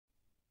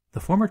The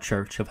former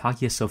church of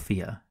Hagia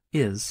Sophia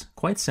is,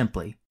 quite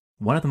simply,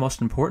 one of the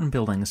most important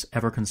buildings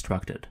ever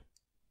constructed.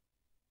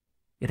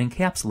 It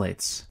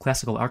encapsulates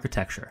classical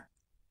architecture.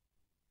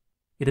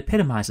 It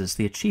epitomizes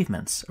the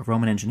achievements of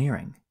Roman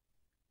engineering.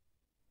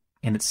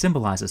 And it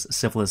symbolizes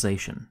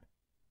civilization.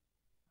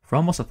 For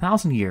almost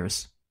 1,000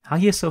 years,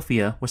 Hagia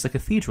Sophia was the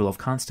cathedral of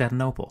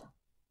Constantinople.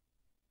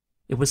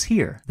 It was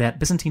here that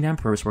Byzantine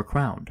emperors were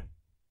crowned.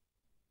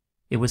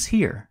 It was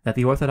here that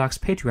the Orthodox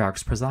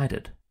patriarchs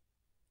presided.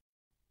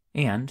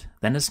 And,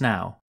 then as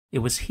now, it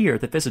was here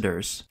that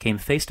visitors came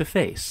face to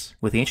face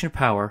with the ancient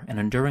power and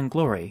enduring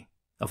glory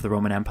of the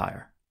Roman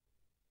Empire.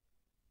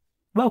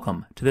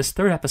 Welcome to this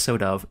third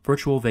episode of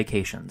Virtual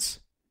Vacations.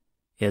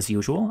 As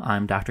usual,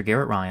 I'm Dr.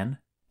 Garrett Ryan,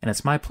 and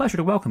it's my pleasure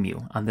to welcome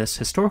you on this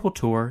historical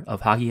tour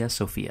of Hagia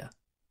Sophia.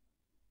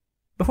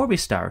 Before we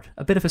start,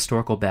 a bit of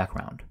historical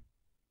background.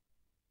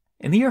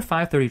 In the year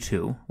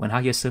 532, when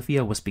Hagia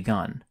Sophia was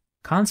begun,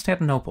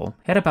 Constantinople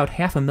had about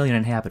 500,000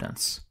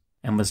 inhabitants,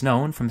 and was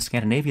known from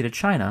Scandinavia to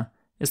China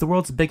as the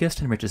world's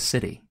biggest and richest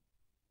city.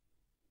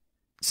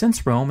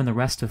 Since Rome and the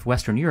rest of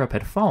Western Europe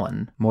had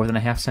fallen more than a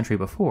half-century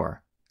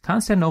before,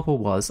 Constantinople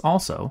was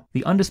also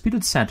the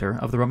undisputed center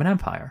of the Roman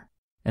Empire,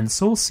 and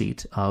sole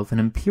seat of an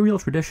imperial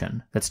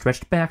tradition that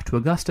stretched back to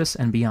Augustus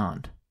and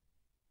beyond.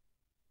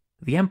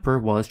 The emperor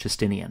was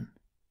Justinian.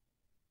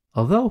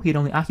 Although he had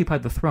only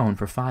occupied the throne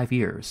for 5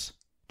 years,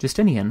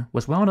 Justinian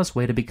was well on his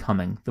way to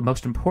becoming the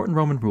most important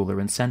Roman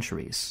ruler in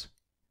centuries.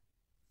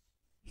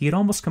 He had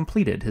almost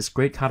completed his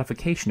great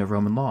codification of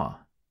Roman law.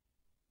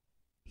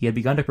 He had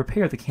begun to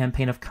prepare the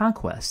campaign of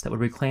conquest that would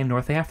reclaim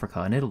North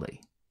Africa and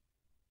Italy.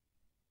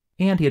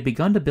 And he had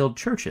begun to build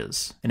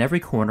churches in every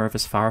corner of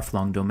his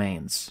far-flung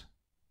domains.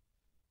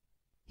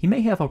 He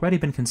may have already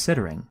been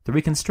considering the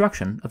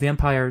reconstruction of the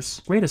empire's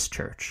greatest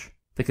church,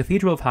 the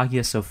Cathedral of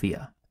Hagia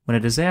Sophia, when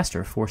a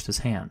disaster forced his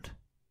hand.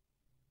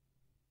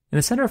 In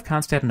the center of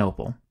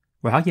Constantinople,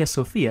 where Hagia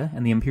Sophia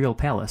and the imperial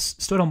palace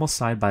stood almost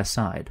side by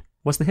side,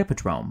 was the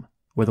Hippodrome,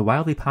 where the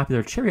wildly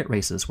popular chariot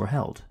races were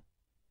held.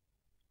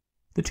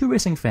 The two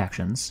racing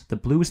factions, the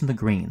Blues and the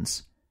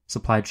Greens,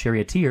 supplied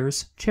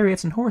charioteers,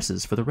 chariots, and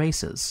horses for the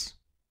races.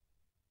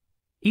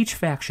 Each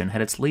faction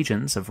had its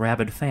legions of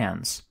rabid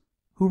fans,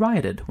 who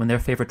rioted when their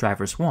favorite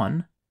drivers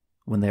won,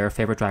 when their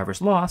favorite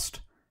drivers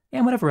lost,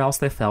 and whenever else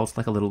they felt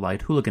like a little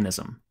light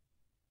hooliganism.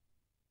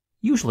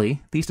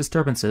 Usually, these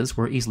disturbances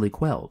were easily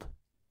quelled.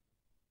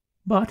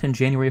 But in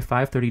January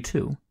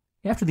 532,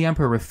 after the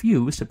emperor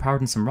refused to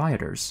pardon some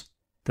rioters,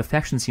 the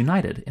factions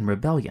united in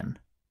rebellion.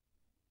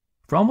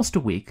 For almost a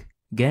week,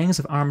 gangs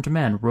of armed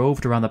men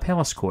roved around the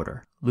palace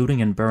quarter,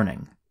 looting and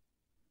burning.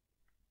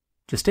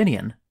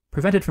 Justinian,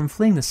 prevented from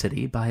fleeing the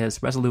city by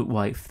his resolute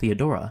wife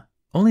Theodora,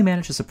 only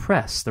managed to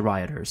suppress the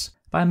rioters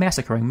by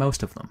massacring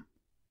most of them.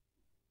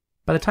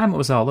 By the time it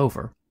was all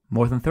over,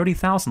 more than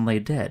 30,000 lay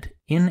dead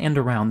in and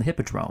around the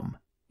Hippodrome,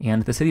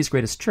 and the city's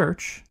greatest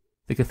church,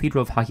 the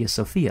Cathedral of Hagia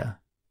Sophia,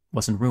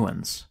 was in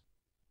ruins.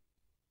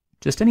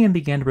 Justinian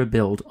began to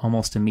rebuild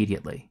almost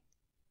immediately.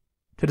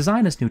 To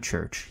design his new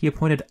church, he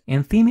appointed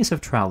Anthemius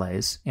of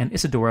Tralles and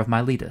Isidore of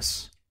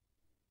Miletus.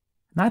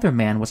 Neither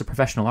man was a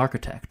professional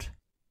architect.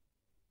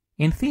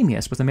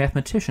 Anthemius was a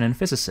mathematician and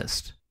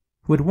physicist,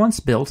 who had once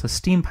built a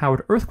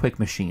steam-powered earthquake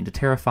machine to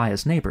terrify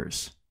his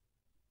neighbors.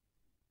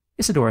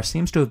 Isidore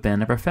seems to have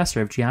been a professor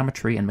of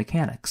geometry and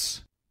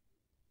mechanics.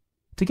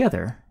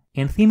 Together,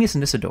 Anthemius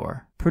and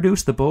Isidore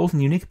produced the bold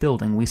and unique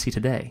building we see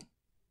today.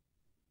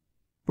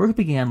 Work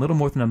began little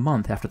more than a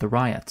month after the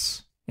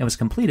riots, and was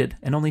completed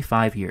in only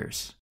 5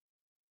 years.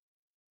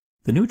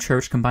 The new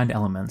church combined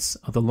elements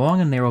of the long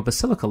and narrow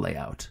basilica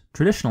layout,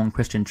 traditional in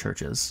Christian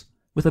churches,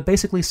 with a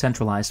basically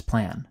centralized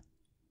plan.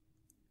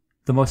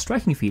 The most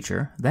striking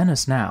feature, then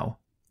as now,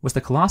 was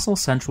the colossal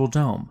central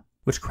dome,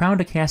 which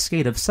crowned a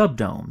cascade of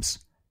sub-domes,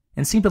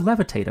 and seemed to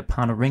levitate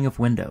upon a ring of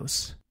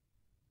windows.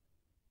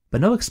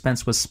 But no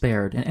expense was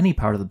spared in any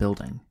part of the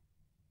building.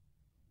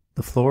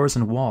 The floors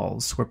and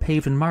walls were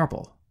paved in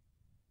marble.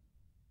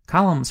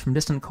 Columns from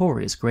distant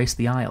quarries graced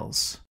the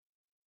aisles.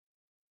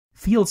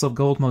 Fields of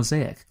gold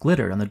mosaic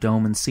glittered on the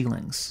dome and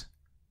ceilings.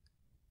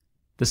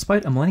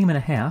 Despite a millennium and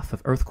a half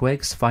of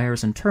earthquakes,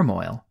 fires, and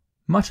turmoil,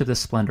 much of this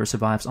splendor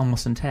survives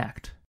almost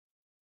intact.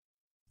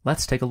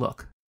 Let's take a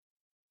look.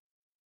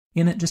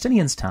 In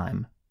Justinian's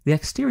time, the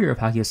exterior of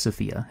Hagia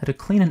Sophia had a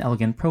clean and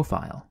elegant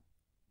profile.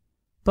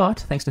 But,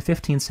 thanks to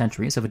 15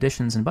 centuries of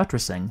additions and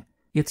buttressing,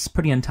 it's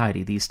pretty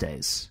untidy these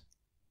days.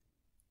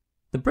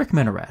 The brick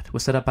minaret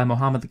was set up by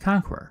Muhammad the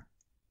Conqueror.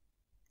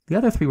 The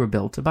other 3 were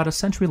built about a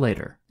century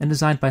later and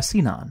designed by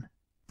Sinan,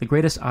 the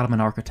greatest Ottoman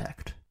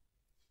architect.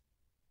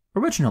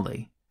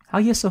 Originally,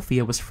 Hagia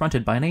Sophia was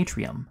fronted by an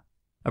atrium,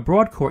 a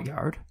broad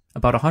courtyard,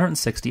 about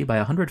 160 by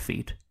 100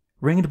 feet,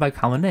 ringed by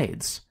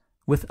colonnades,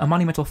 with a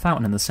monumental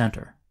fountain in the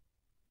center.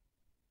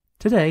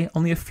 Today,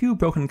 only a few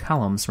broken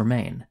columns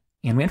remain,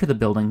 and we enter the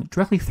building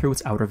directly through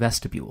its outer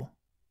vestibule.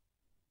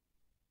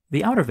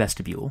 The outer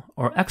vestibule,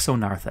 or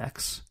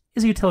Exonarthex,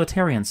 is a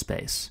utilitarian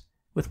space,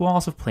 with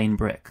walls of plain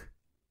brick.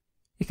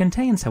 It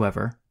contains,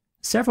 however,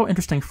 several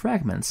interesting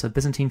fragments of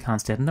Byzantine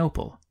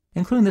Constantinople,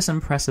 including this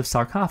impressive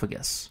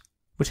sarcophagus,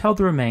 which held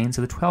the remains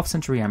of the 12th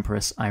century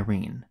Empress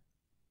Irene.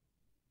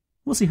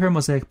 We'll see her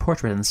mosaic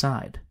portrait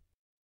inside.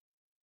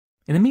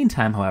 In the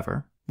meantime,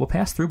 however, we'll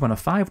pass through one of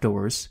 5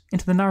 doors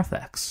into the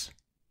Narthex.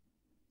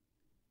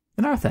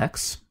 The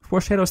Narthex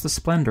foreshadows the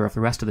splendor of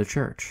the rest of the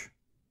church.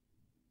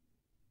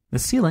 The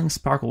ceiling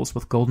sparkles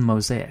with golden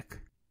mosaic,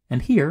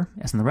 and here,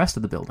 as in the rest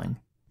of the building,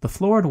 the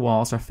floor and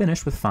walls are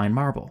finished with fine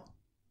marble.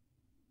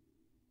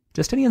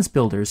 Justinian's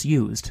builders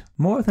used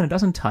more than a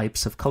dozen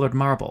types of colored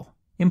marble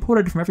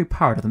imported from every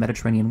part of the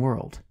Mediterranean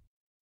world.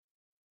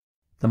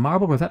 The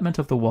marble revetment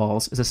of the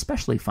walls is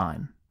especially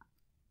fine.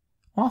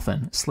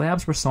 Often,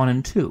 slabs were sawn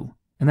in two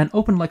and then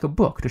opened like a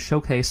book to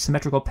showcase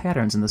symmetrical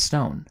patterns in the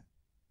stone.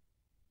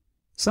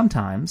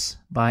 Sometimes,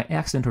 by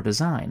accident or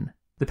design,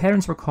 the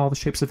patterns were called the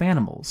shapes of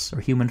animals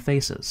or human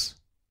faces.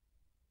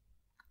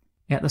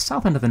 At the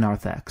south end of the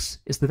Narthex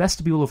is the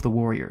Vestibule of the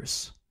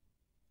Warriors.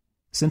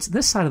 Since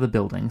this side of the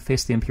building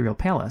faced the imperial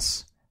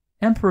palace,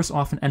 emperors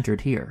often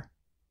entered here.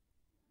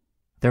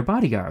 Their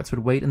bodyguards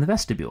would wait in the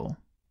vestibule,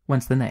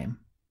 whence the name.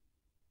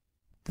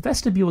 The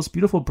vestibule's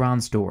beautiful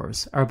bronze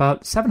doors are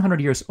about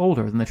 700 years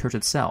older than the church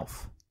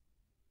itself.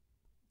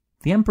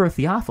 The Emperor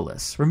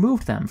Theophilus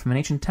removed them from an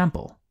ancient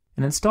temple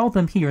and installed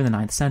them here in the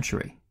 9th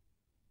century.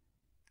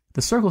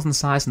 The circles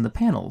incised in the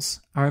panels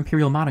are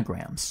imperial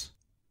monograms.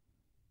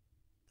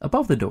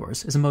 Above the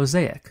doors is a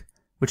mosaic,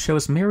 which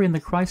shows Mary and the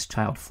Christ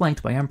child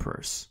flanked by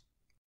emperors.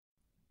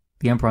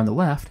 The emperor on the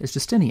left is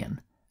Justinian,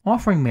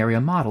 offering Mary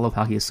a model of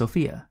Hagia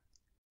Sophia.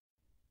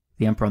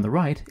 The emperor on the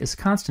right is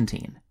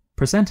Constantine,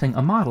 presenting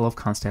a model of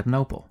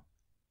Constantinople.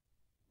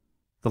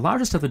 The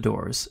largest of the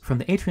doors, from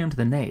the atrium to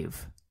the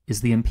nave,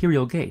 is the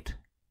Imperial Gate.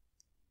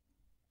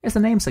 As the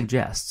name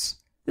suggests,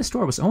 this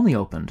door was only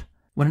opened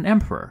when an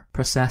emperor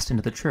processed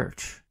into the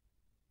church.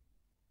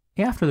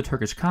 After the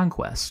Turkish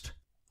conquest,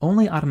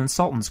 only Ottoman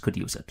sultans could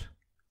use it.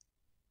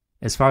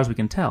 As far as we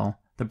can tell,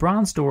 the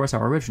bronze doors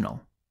are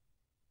original.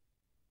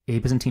 A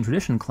Byzantine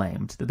tradition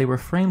claimed that they were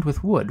framed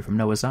with wood from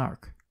Noah's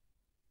Ark.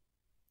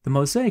 The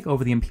mosaic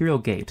over the Imperial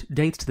Gate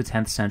dates to the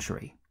 10th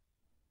century.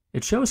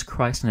 It shows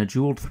Christ on a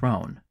jeweled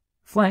throne,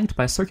 flanked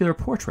by circular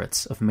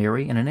portraits of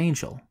Mary and an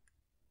angel.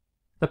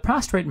 The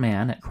prostrate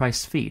man at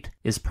Christ's feet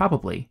is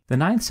probably the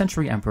 9th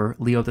century Emperor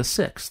Leo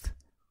VI,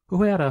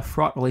 who had a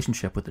fraught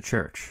relationship with the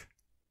Church.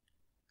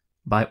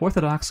 By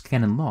Orthodox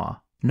canon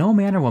law, no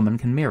man or woman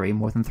can marry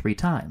more than 3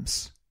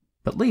 times,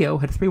 but Leo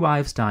had 3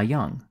 wives die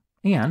young,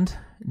 and,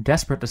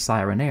 desperate to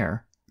sire an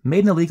heir,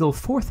 made an illegal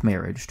 4th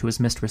marriage to his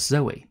mistress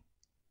Zoe.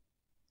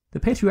 The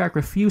Patriarch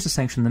refused to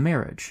sanction the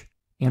marriage,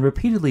 and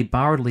repeatedly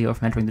barred Leo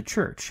from entering the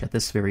church at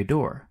this very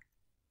door.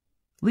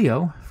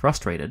 Leo,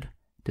 frustrated,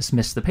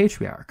 dismissed the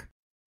Patriarch.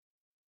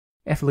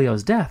 After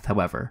Leo's death,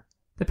 however,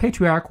 the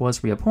Patriarch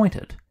was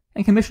reappointed,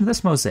 and commissioned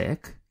this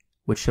mosaic,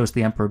 which shows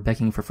the emperor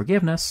begging for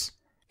forgiveness,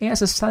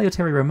 as a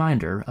salutary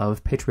reminder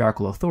of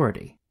patriarchal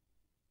authority.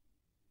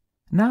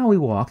 Now we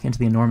walk into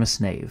the enormous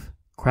nave,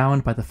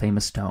 crowned by the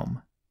famous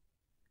dome.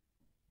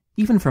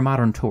 Even for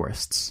modern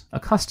tourists,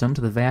 accustomed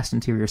to the vast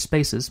interior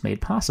spaces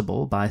made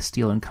possible by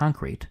steel and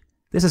concrete,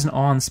 this is an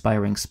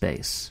awe-inspiring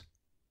space.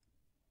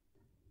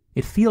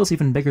 It feels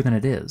even bigger than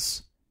it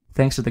is,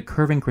 thanks to the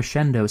curving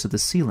crescendos of the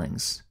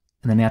ceilings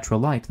and the natural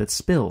light that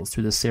spills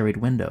through the serried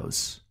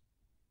windows.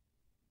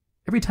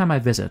 Every time I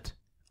visit,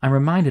 I'm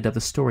reminded of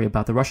the story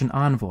about the Russian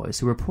envoys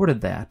who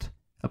reported that,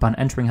 upon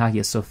entering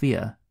Hagia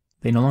Sophia,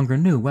 they no longer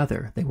knew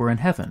whether they were in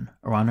heaven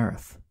or on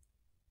earth.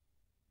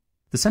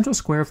 The central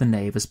square of the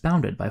nave is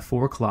bounded by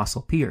 4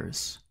 colossal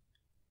piers.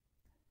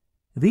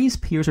 These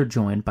piers are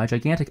joined by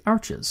gigantic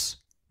arches,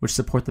 which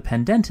support the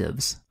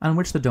pendentives on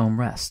which the dome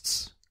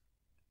rests.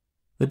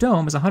 The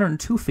dome is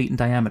 102 feet in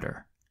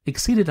diameter,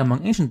 exceeded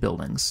among ancient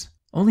buildings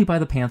only by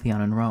the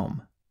Pantheon in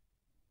Rome.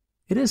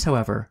 It is,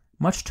 however,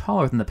 much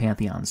taller than the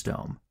Pantheon's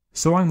dome,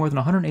 soaring more than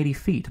 180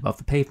 feet above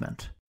the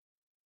pavement.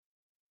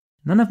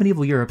 None of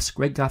medieval Europe's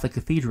great Gothic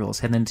cathedrals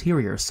had an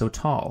interior so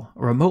tall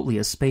or remotely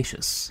as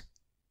spacious.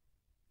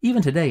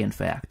 Even today, in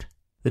fact,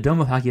 the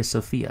Dome of Hagia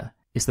Sophia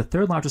is the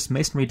 3rd largest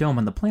masonry dome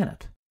on the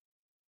planet.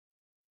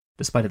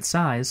 Despite its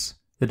size,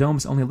 the dome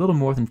is only a little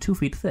more than 2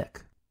 feet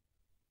thick.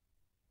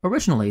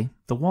 Originally,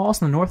 the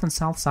walls on the north and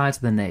south sides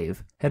of the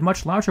nave had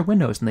much larger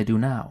windows than they do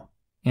now,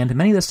 and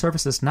many of the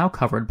surfaces now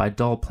covered by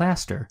dull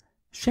plaster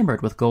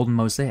shimmered with golden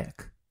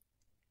mosaic.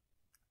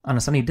 On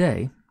a sunny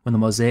day, when the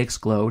mosaics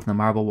glowed and the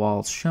marble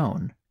walls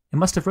shone, it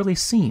must have really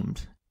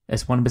seemed,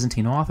 as one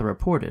Byzantine author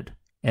reported,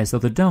 as though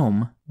the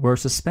dome were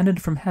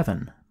suspended from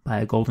heaven by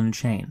a golden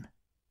chain.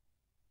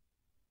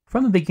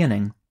 From the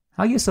beginning,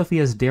 Hagia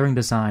Sophia's daring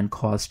design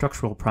caused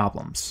structural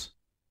problems.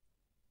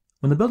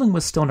 When the building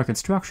was still under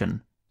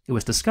construction, it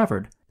was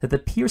discovered that the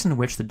piers on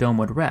which the dome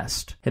would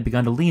rest had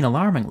begun to lean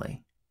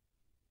alarmingly.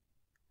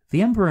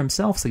 The emperor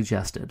himself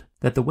suggested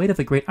that the weight of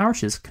the great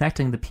arches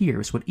connecting the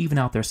piers would even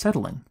out their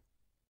settling.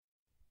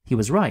 He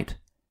was right,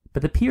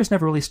 but the piers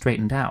never really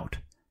straightened out,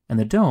 and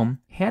the dome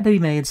had to be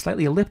made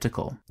slightly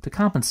elliptical to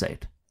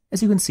compensate,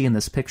 as you can see in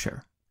this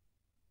picture.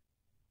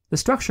 The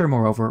structure,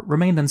 moreover,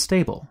 remained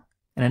unstable,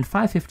 and in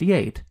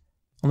 558,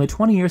 only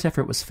 20 years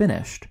after it was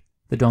finished,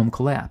 the dome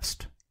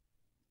collapsed.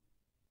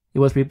 It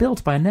was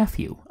rebuilt by a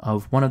nephew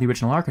of one of the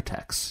original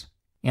architects,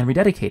 and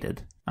rededicated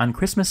on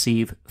Christmas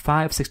Eve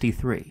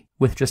 563,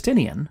 with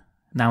Justinian,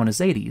 now in his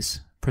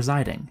 80s,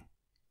 presiding.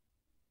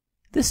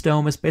 This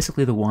dome is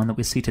basically the one that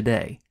we see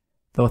today,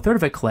 though a third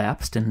of it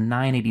collapsed in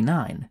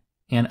 989,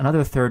 and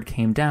another third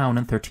came down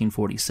in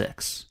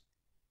 1346.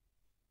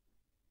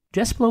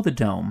 Just below the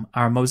dome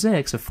are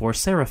mosaics of 4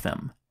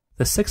 seraphim,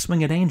 the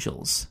 6-winged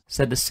angels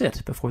said to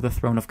sit before the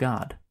throne of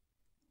God.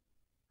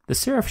 The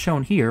seraph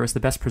shown here is the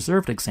best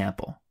preserved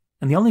example,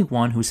 and the only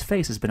one whose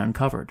face has been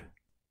uncovered.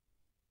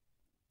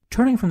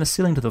 Turning from the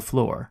ceiling to the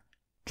floor,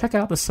 check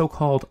out the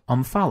so-called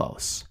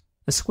Omphalos,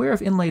 a square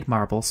of inlaid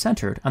marble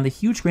centered on the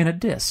huge granite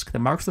disc that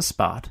marks the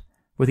spot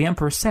where the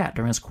emperor sat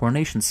during his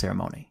coronation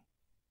ceremony.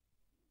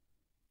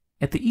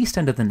 At the east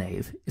end of the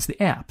nave is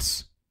the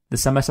apse, the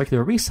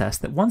semicircular recess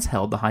that once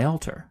held the high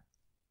altar.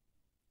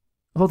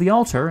 Although the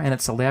altar and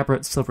its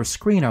elaborate silver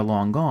screen are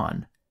long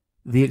gone,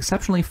 the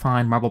exceptionally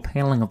fine marble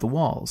paneling of the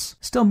walls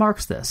still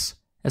marks this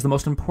as the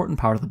most important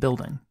part of the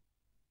building.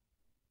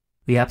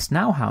 The apse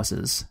now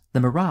houses the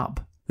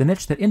mihrab, the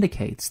niche that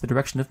indicates the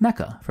direction of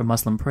Mecca for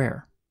Muslim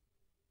prayer.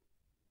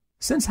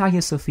 Since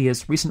Hagia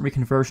Sophia's recent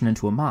reconversion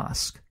into a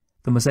mosque,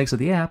 the mosaics of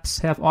the apse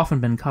have often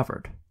been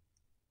covered.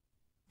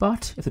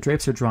 But if the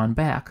drapes are drawn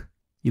back,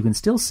 you can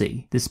still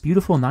see this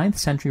beautiful 9th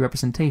century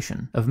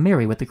representation of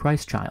Mary with the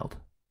Christ child.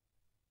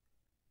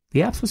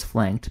 The apse was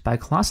flanked by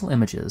colossal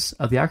images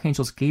of the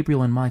archangels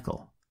Gabriel and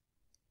Michael.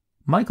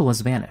 Michael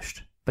has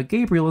vanished, but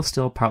Gabriel is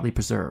still partly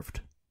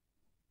preserved.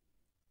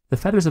 The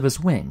feathers of his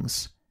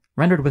wings,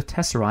 rendered with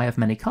tesserae of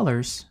many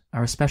colors,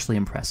 are especially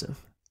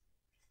impressive.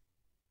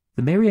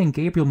 The Mary and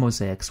Gabriel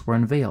mosaics were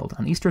unveiled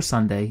on Easter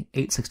Sunday,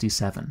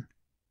 867.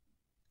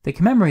 They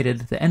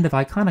commemorated the end of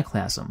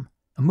iconoclasm,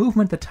 a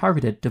movement that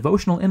targeted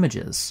devotional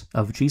images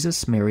of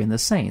Jesus, Mary, and the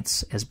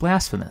saints as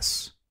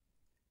blasphemous.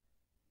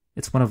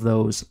 It's one of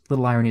those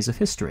little ironies of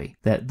history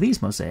that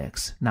these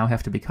mosaics now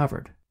have to be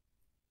covered.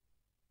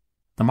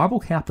 The marble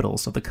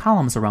capitals of the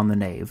columns around the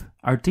nave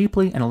are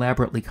deeply and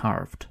elaborately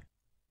carved.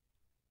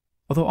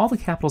 Although all the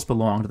capitals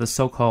belong to the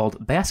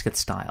so-called basket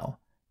style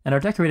and are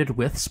decorated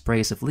with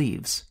sprays of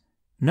leaves,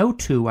 no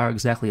two are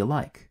exactly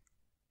alike.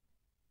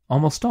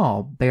 Almost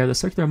all bear the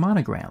circular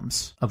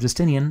monograms of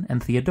Justinian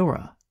and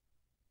Theodora.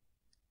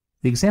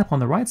 The example on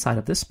the right side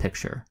of this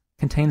picture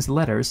contains the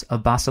letters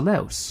of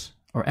Basileus,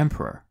 or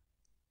emperor.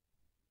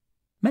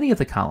 Many of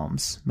the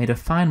columns, made of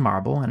fine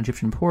marble and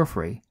Egyptian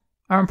porphyry,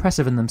 are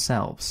impressive in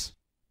themselves.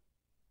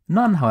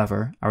 None,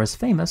 however, are as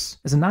famous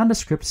as a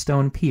nondescript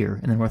stone pier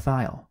in the north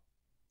aisle.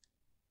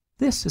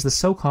 This is the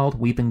so-called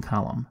Weeping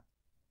Column.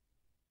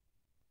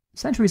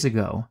 Centuries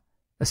ago,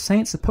 a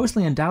saint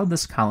supposedly endowed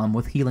this column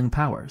with healing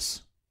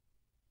powers.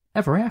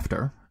 Ever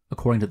after,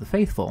 according to the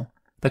faithful,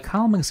 the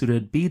column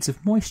exuded beads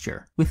of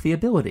moisture with the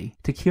ability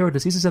to cure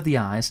diseases of the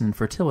eyes and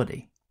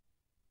infertility.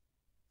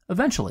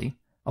 Eventually,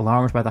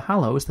 alarmed by the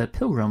hollows that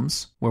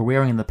pilgrims were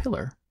wearing in the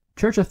pillar,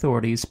 church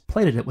authorities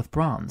plated it with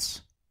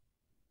bronze.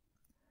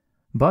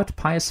 But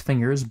pious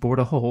fingers bored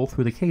a hole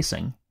through the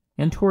casing,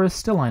 and tourists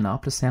still line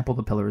up to sample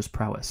the pillar's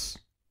prowess.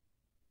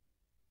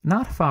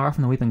 Not far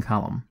from the Weeping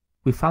Column,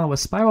 we follow a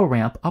spiral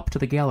ramp up to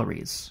the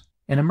galleries,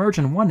 and emerge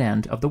on one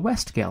end of the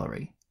West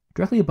Gallery,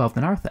 directly above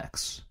the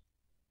Narthex.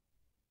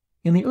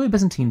 In the early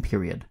Byzantine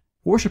period,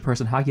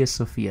 worshippers at Hagia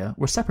Sophia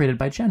were separated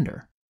by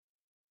gender.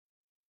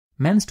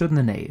 Men stood in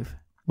the nave,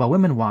 while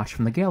women watched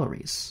from the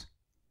galleries.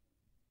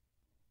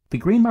 The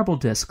green marble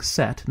disc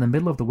set in the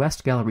middle of the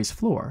West Gallery's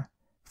floor,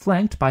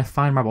 flanked by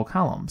fine marble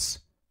columns,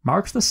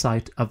 marks the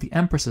site of the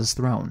Empress's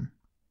throne.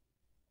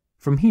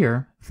 From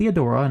here,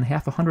 Theodora and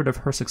 100 of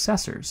her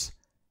successors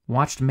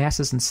watched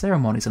masses and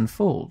ceremonies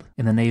unfold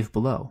in the nave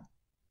below.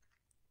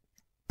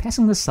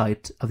 Passing the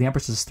site of the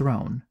Empress's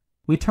throne,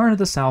 we turn to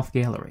the South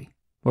Gallery,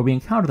 where we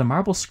encounter the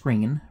marble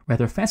screen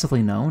rather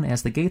fancifully known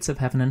as the Gates of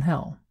Heaven and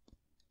Hell.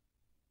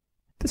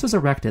 This was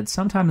erected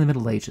sometime in the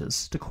Middle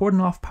Ages to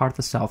cordon off part of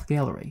the South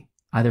Gallery,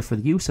 either for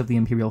the use of the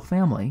imperial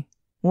family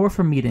or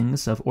for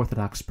meetings of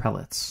Orthodox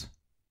prelates.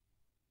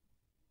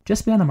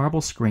 Just beyond the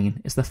marble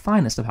screen is the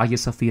finest of Hagia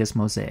Sophia's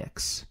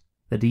mosaics,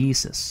 the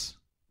Deësis,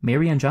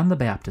 Mary and John the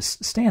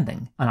Baptist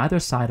standing on either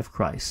side of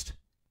Christ,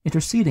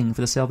 interceding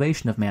for the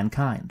salvation of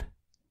mankind.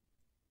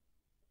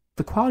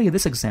 The quality of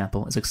this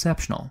example is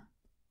exceptional.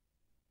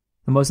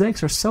 The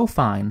mosaics are so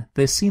fine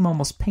they seem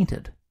almost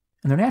painted,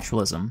 and their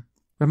naturalism,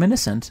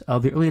 reminiscent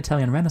of the early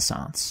Italian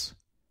Renaissance,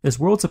 is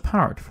worlds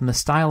apart from the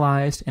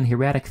stylized and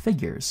hieratic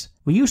figures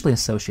we usually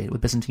associate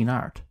with Byzantine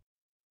art.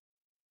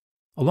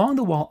 Along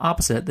the wall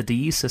opposite the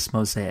Deësis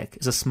mosaic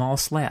is a small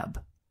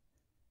slab.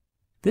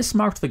 This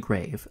marked the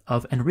grave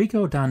of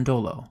Enrico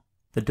Dandolo,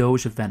 the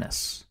Doge of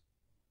Venice.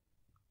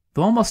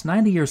 Though almost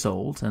 90 years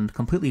old and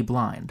completely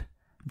blind,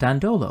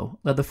 Dandolo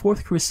led the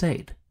Fourth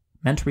Crusade,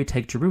 meant to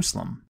retake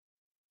Jerusalem.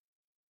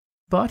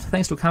 But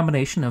thanks to a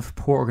combination of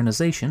poor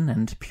organization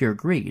and pure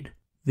greed,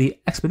 the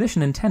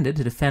expedition intended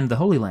to defend the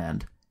Holy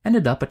Land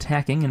ended up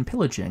attacking and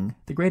pillaging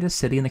the greatest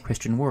city in the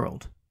Christian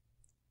world.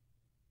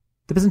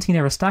 the Byzantine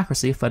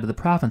aristocracy fled to the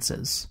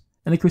provinces,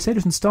 and the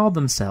Crusaders installed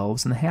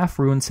themselves in the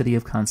half-ruined city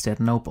of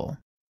Constantinople.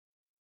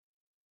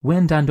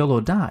 When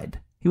Dandolo died,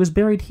 he was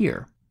buried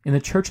here, in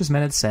the churches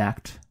men had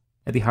sacked.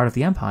 At the heart of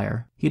the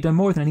empire, he had done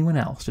more than anyone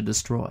else to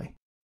destroy.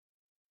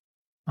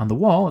 On the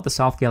wall at the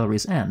south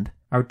gallery's end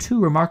are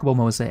two remarkable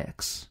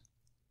mosaics.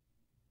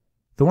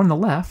 The one on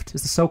the left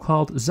is the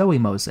so-called Zoe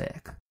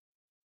mosaic.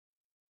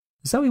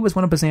 Zoe was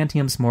one of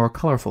Byzantium's more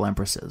colorful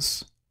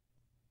empresses.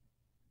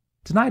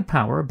 Denied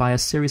power by a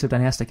series of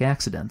dynastic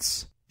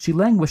accidents, she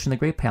languished in the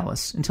great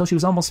palace until she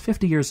was almost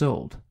 50 years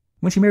old,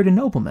 when she married a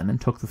nobleman and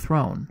took the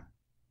throne.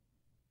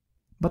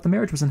 But the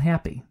marriage was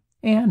unhappy,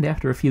 and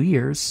after a few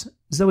years,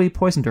 Zoe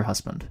poisoned her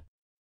husband.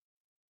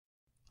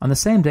 On the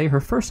same day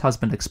her first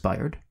husband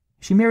expired,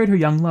 she married her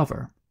young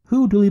lover,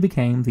 who duly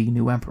became the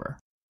new emperor.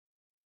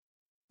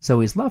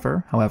 Zoe's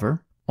lover,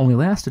 however, only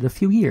lasted a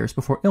few years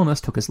before illness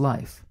took his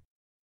life.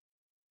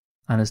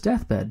 On his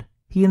deathbed,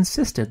 he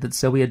insisted that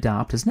Zoe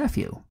adopt his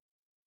nephew.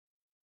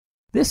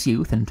 This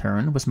youth, in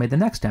turn, was made the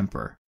next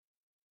emperor.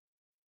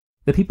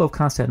 The people of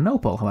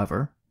Constantinople,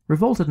 however,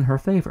 revolted in her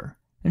favor,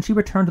 and she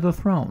returned to the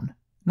throne,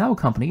 now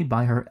accompanied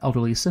by her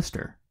elderly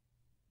sister.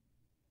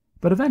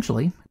 But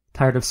eventually,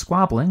 tired of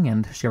squabbling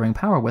and sharing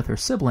power with her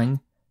sibling,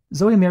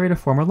 Zoe married a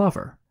former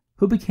lover,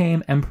 who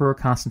became Emperor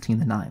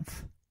Constantine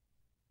IX.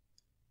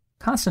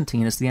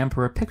 Constantine is the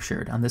emperor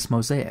pictured on this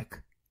mosaic.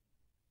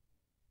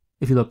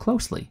 If you look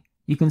closely,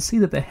 you can see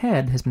that the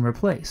head has been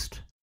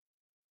replaced.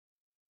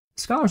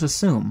 Scholars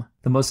assume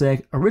the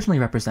mosaic originally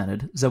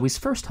represented Zoe's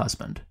first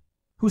husband,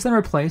 who was then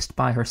replaced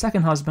by her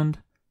second husband,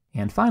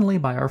 and finally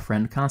by our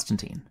friend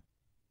Constantine.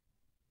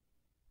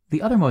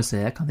 The other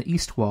mosaic on the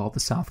east wall of the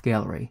south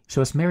gallery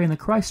shows Mary and the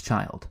Christ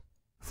child,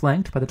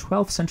 flanked by the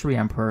 12th century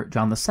emperor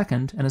John II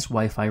and his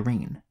wife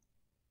Irene.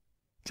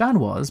 John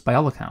was, by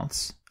all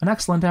accounts, an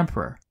excellent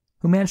emperor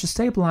who managed to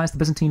stabilize the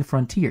Byzantine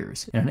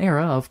frontiers in an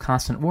era of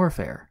constant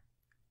warfare.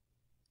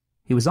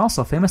 He was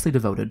also famously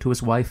devoted to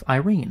his wife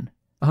Irene,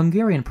 a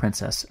Hungarian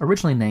princess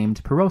originally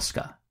named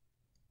Piroska.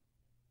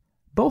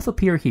 Both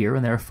appear here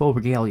in their full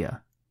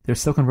regalia, their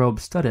silken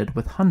robes studded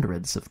with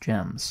hundreds of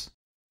gems.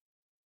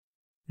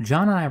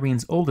 John and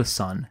Irene's oldest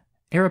son,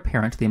 heir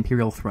apparent to the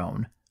imperial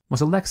throne, was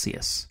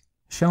Alexius,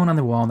 shown on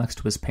the wall next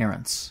to his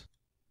parents.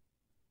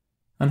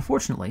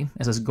 Unfortunately,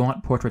 as his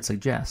gaunt portrait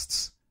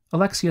suggests,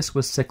 Alexius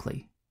was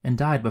sickly and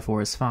died before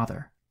his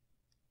father.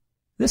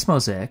 This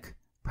mosaic,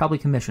 probably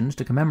commissioned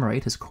to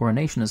commemorate his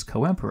coronation as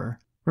co-emperor,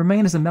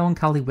 remained as a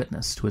melancholy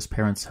witness to his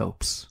parents'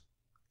 hopes.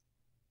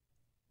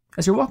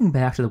 As you're walking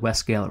back to the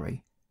West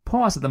Gallery,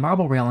 pause at the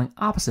marble railing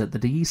opposite the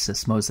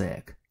Deësis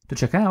mosaic to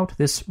check out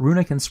this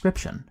runic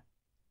inscription.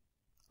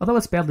 Although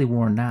it's badly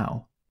worn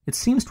now, it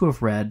seems to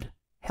have read,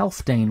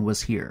 Healfdene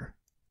was here.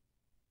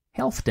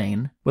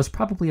 Healfdene was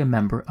probably a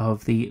member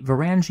of the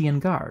Varangian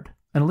Guard,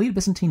 an elite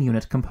Byzantine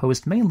unit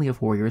composed mainly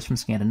of warriors from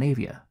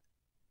Scandinavia.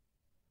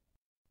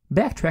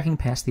 Backtracking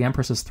past the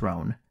Empress's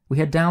throne, we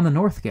head down the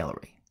North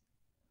Gallery.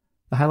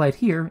 The highlight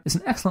here is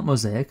an excellent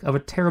mosaic of a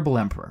terrible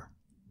emperor.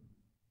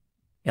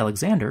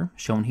 Alexander,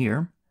 shown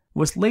here,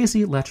 was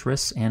lazy,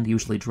 lecherous, and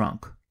usually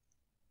drunk.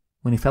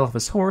 When he fell off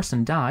his horse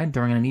and died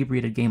during an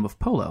inebriated game of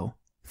polo,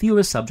 few of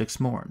his subjects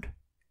mourned.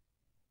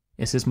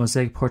 As his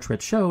mosaic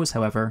portrait shows,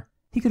 however,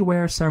 he could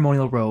wear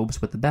ceremonial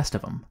robes with the best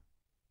of them.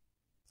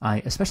 I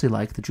especially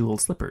like the jeweled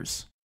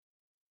slippers.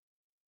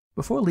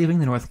 Before leaving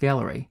the North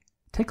Gallery,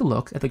 take a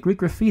look at the Greek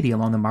graffiti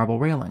along the marble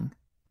railing,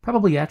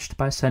 probably etched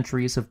by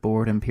centuries of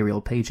bored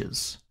imperial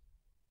pages.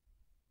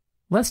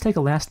 Let's take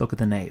a last look at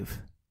the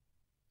nave.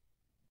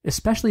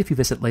 Especially if you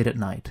visit late at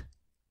night,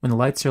 when the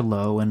lights are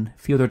low and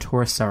few other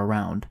tourists are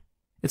around,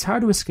 it's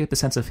hard to escape the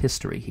sense of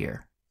history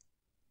here.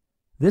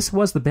 This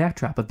was the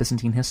backdrop of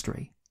Byzantine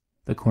history,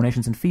 the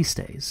coronations and feast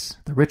days,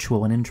 the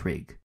ritual and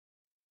intrigue.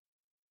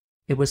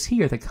 It was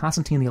here that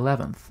Constantine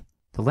XI,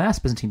 the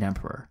last Byzantine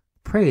emperor,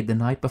 prayed the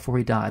night before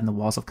he died in the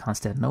walls of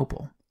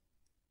Constantinople.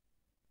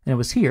 And it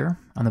was here,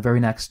 on the very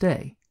next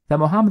day, that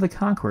Muhammad the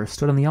Conqueror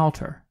stood on the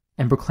altar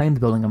and proclaimed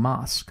building a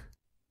mosque.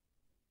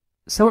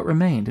 So it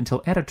remained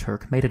until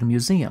Ataturk made it a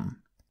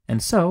museum,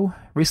 and so,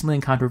 recently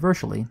and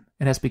controversially,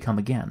 it has become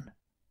again.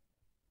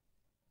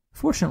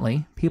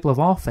 Fortunately, people of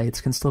all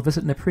faiths can still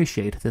visit and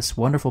appreciate this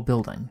wonderful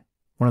building,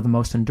 one of the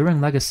most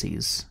enduring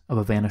legacies of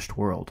a vanished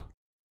world.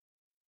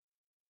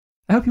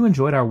 I hope you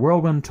enjoyed our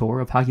whirlwind tour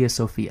of Hagia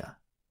Sophia.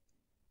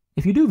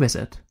 If you do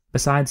visit,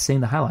 besides seeing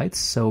the highlights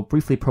so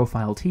briefly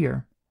profiled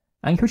here,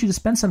 I encourage you to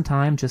spend some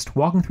time just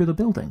walking through the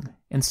building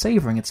and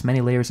savoring its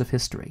many layers of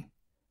history.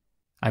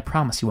 I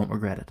promise you won't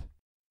regret it.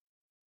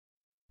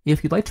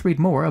 If you'd like to read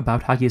more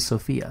about Hagia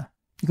Sophia,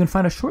 you can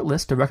find a short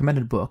list of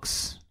recommended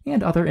books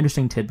and other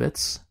interesting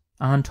tidbits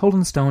on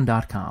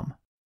toldenstone.com.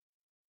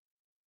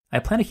 I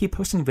plan to keep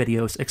posting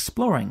videos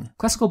exploring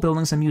classical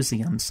buildings and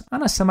museums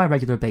on a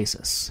semi-regular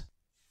basis.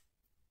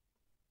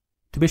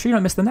 To be sure you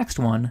don't miss the next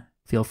one,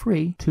 feel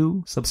free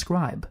to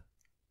subscribe.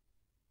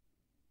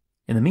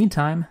 In the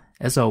meantime,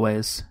 as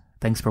always,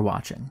 thanks for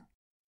watching.